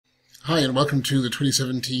Hi and welcome to the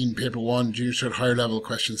 2017 Paper 1 Junior Cert Higher Level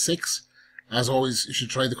Question 6. As always, you should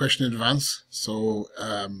try the question in advance. So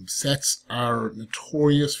sets are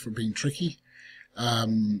notorious for being tricky.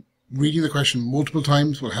 Reading the question multiple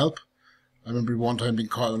times will help. I remember one time being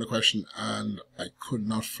caught on a question and I could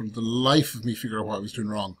not for the life of me figure out what I was doing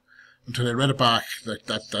wrong until I read it back like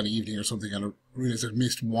that evening or something, and I realized I'd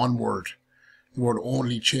missed one word. The word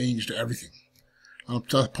only changed everything. And up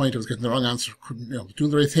to that point, I was getting the wrong answer.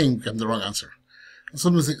 Doing the right thing, getting the wrong answer. And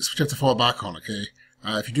sometimes it's what you have to fall back on, okay?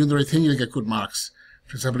 If you're doing the right thing, you'll get good marks.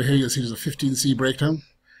 For example, here you'll see there's a 15C breakdown.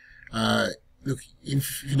 Look,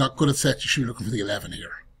 if you're not good at sets, you should be looking for the 11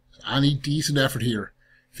 here. So any decent effort here,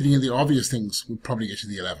 fitting in the obvious things, would probably get you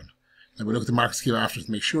the 11. And we'll look at the mark scheme after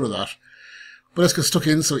to make sure of that. But let's get stuck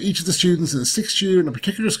in. So each of the students in the 6th year in a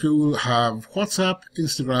particular school have WhatsApp,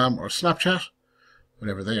 Instagram, or Snapchat,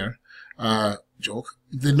 whatever they are. Joke.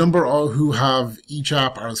 The number of who have each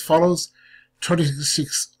app are as follows.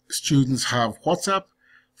 36 students have WhatsApp,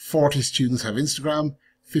 40 students have Instagram,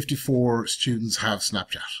 54 students have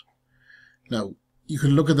Snapchat. Now, you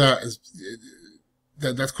can look at that as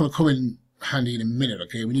that's going to come in handy in a minute,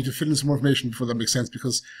 okay? We need to fill in some more information before that makes sense,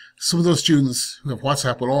 because some of those students who have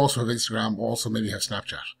WhatsApp will also have Instagram, also maybe have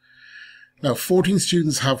Snapchat. Now, 14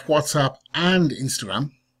 students have WhatsApp and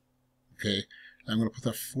Instagram, okay? I'm going to put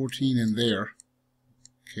that 14 in there.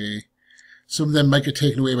 Okay, some of them might get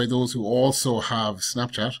taken away by those who also have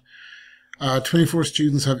Snapchat. 24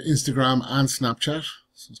 students have Instagram and Snapchat.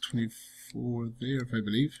 So it's 24 there, if I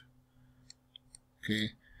believe.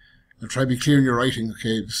 Okay, now try to be clear in your writing.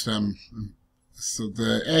 Okay, so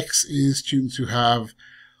the X is students who have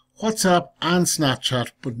WhatsApp and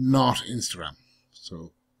Snapchat, but not Instagram.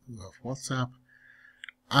 So we have WhatsApp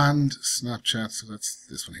and Snapchat. So that's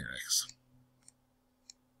this one here, X.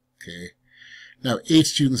 Okay. Now, 8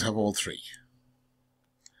 students have all three.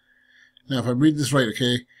 Now, if I'm reading this right,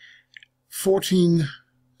 okay, 14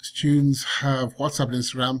 students have WhatsApp and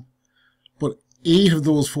Instagram, but 8 of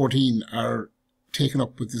those 14 are taken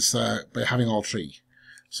up with this by having all three.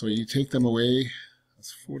 So you take them away.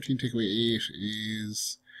 That's 14 take away 8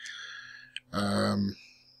 is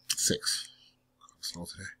 6. Slow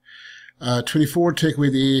today. 24 take away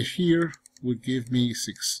the 8 here would give me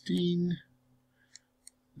 16.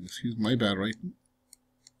 Excuse my bad writing.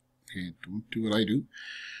 Okay, don't do what I do.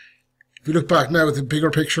 If we look back now at the bigger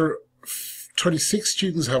picture, 36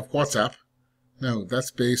 students have WhatsApp. Now, that's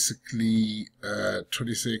basically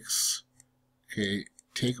 36. Okay,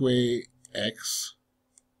 take away X.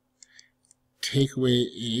 Take away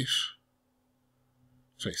 8.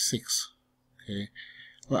 Sorry, 6. Okay.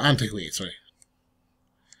 Well, and take away 8, sorry.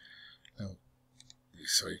 Now,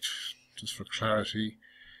 sorry, just for clarity.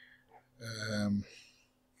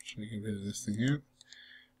 Try to get rid of this thing here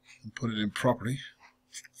and put it in properly.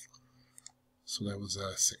 So that was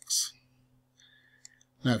 6.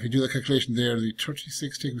 Now, if you do the calculation there, the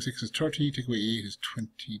 36 take away 6 is 30, take away 8 is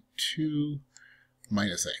 22,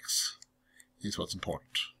 minus X is what's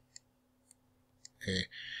important. Okay.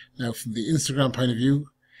 Now, from the Instagram point of view,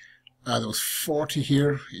 there was 40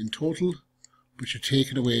 here in total, but you're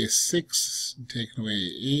taking away 6, and taking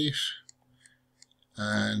away 8.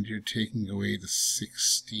 And you're taking away the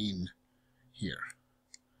 16 here.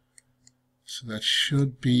 So that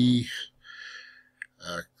should be,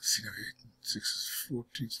 6 is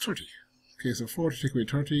 40, it's 30. Okay, so 40 take away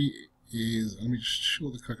 30 is, let me just show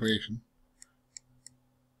the calculation,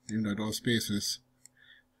 even though I don't have spaces,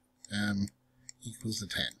 equals the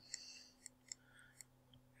 10.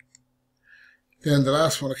 Then the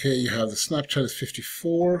last one, okay, you have the Snapchat is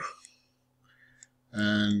 54.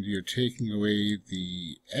 And you're taking away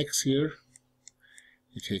the X here,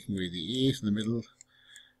 you're taking away the 8 in the middle,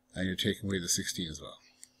 and you're taking away the 16 as well.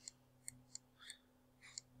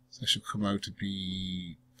 So that should come out to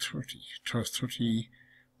be 30. 30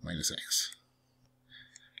 minus X.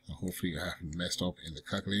 Now hopefully I haven't messed up in the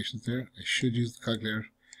calculations there. I should use the calculator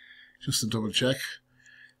just to double check.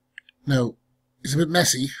 Now, it's a bit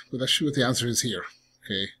messy, but that's what the answer is here.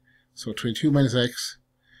 Okay, so 22 minus X.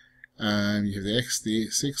 And you have the X, the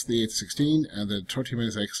 6, the 8, the 16, and the 30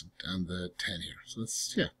 minus X, and the 10 here. So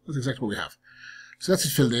that's, yeah, that's exactly what we have. So that's it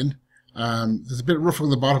filled in. There's a bit rough on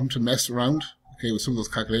the bottom to mess around, okay, with some of those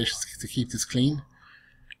calculations to keep this clean.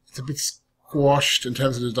 It's a bit squashed in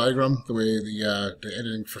terms of the diagram, the way the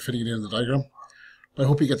editing for fitting it in the diagram. But I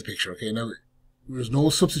hope you get the picture, okay. Now, there's no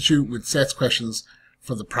substitute with sets questions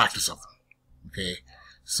for the practice of them, okay.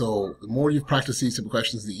 So the more you've practiced these type of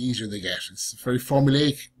questions, the easier they get. It's very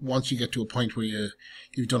formulaic once you get to a point where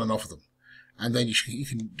you've done enough of them. And then you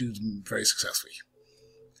can do them very successfully.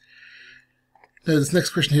 Now this next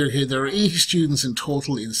question here, okay, there are 80 students in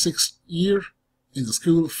total in 6th year in the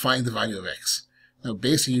school, find the value of x. Now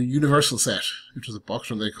basically your universal set, which was a box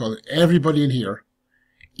run they call it, everybody in here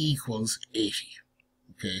equals 80.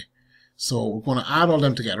 Okay, so we're going to add all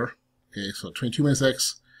them together. Okay, so 22 minus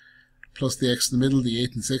x plus the x in the middle, the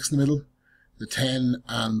 8 and 6 in the middle, the 10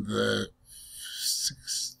 and the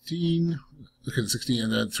 16, look at the 16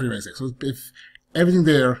 and the 3 minus x. So if everything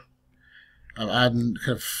there, I'm adding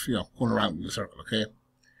kind of, going around in the circle, okay?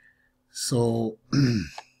 So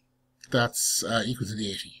that's equal to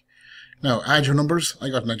the 80. Now add your numbers. I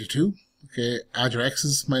got 92. Okay, add your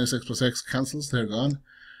x's, minus x plus x cancels, they're gone.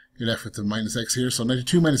 You're left with the minus x here. So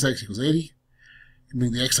 92 minus x equals 80. You can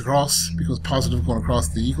bring the x across, becomes positive going across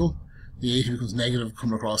the equal. The 80 becomes negative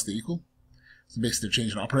coming across the equal. So basically they're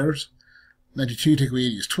changing operators. 92 take away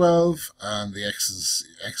 80 is 12, and the x is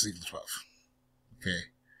equals 12. Okay.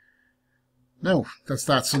 Now, that's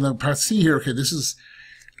that. So now part C here, okay, this is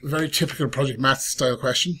a very typical project maths style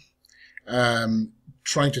question.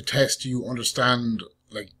 Trying to test you understand,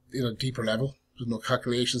 like, in a deeper level. There's no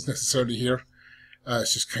calculations necessarily here.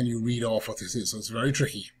 It's just, can you read off what this is? So it's very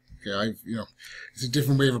tricky. Okay, it's a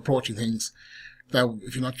different way of approaching things. That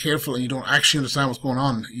if you're not careful and you don't actually understand what's going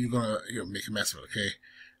on, you're gonna make a mess of it. Okay.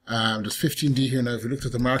 There's 15D here now. If you looked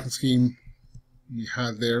at the marking scheme we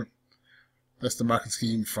had there, that's the marking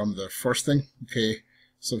scheme from the first thing. Okay,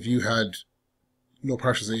 so if you had no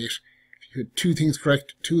partials 8, if you had 2 things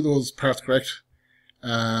correct, 2 of those parts correct,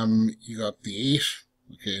 you got the 8.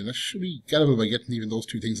 Okay, and that should be gettable by getting even those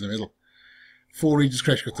 2 things in the middle. 4 regions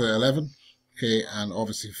correct, you got the 11. Okay, and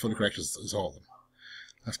obviously fully correct is all of them.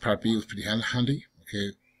 That's part B, was pretty handy.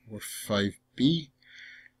 Okay, or 5B.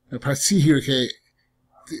 Now part C here, okay,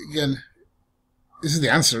 again, this is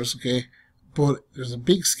the answers, okay, but there's a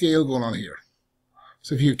big scale going on here.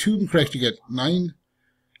 So if you have 2 of them correct, you get 9,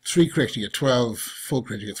 3 correct, you get 12, full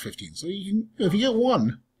correct, you get 15. So if you get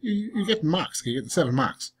 1, you get marks, okay, you get 7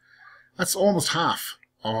 marks. That's almost half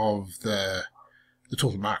of the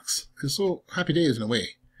total marks. Okay, so happy days in a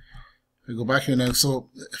way. I go back here now, so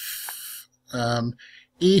 8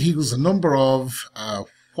 equals the number of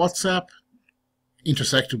WhatsApp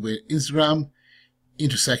intersected with Instagram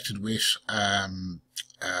intersected with Snapchat.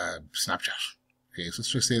 Okay, so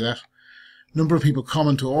let's just say that. Number of people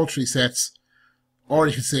common to all 3 sets, or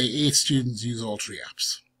you could say 8 students use all 3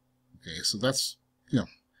 apps. Okay, so that's, I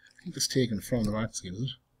think that's taken from the mark scheme, is it?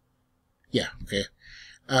 Yeah, okay.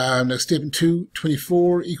 Now statement 2,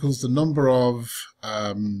 24 equals the number of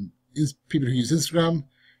people who use Instagram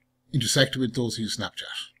intersected with those who use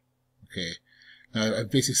Snapchat. Okay, now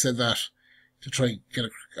I've basically said that to try and get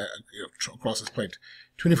across this point.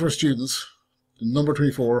 24 students, the number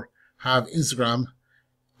 24, have Instagram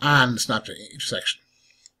and Snapchat intersection.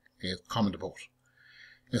 Okay, common to both.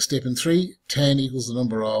 Now statement 3, 10 equals the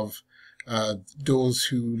number of those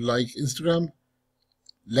who like Instagram,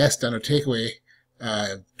 less than or take away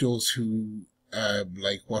those who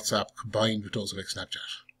like WhatsApp combined with those who like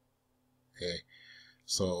Snapchat. Okay,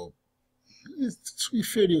 so it's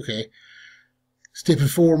fairly okay.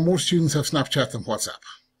 Statement 4, more students have Snapchat than WhatsApp.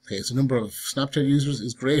 Okay, so the number of Snapchat users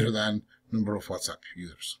is greater than the number of WhatsApp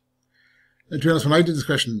users. Now, to be honest, when I did this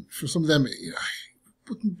question, for some of them, it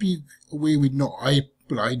wouldn't be a way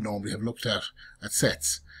I'd normally have looked at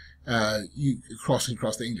sets crossing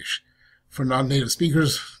across the English. For non-native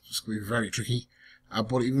speakers, it's going to be very tricky.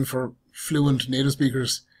 But even for fluent native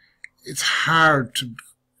speakers, it's hard to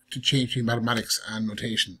change between mathematics and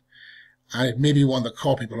notation. And it may be one that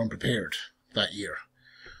caught people unprepared that year.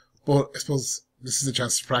 But I suppose this is a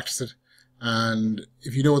chance to practice it. And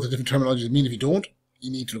if you know what the different terminologies mean, if you don't,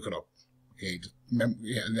 you need to look it up. Okay,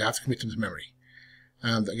 and they have to commit them to memory.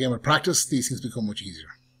 And again, with practice, these things become much easier.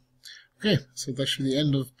 Okay, so that should be the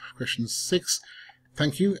end of question 6.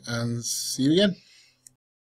 Thank you, and see you again.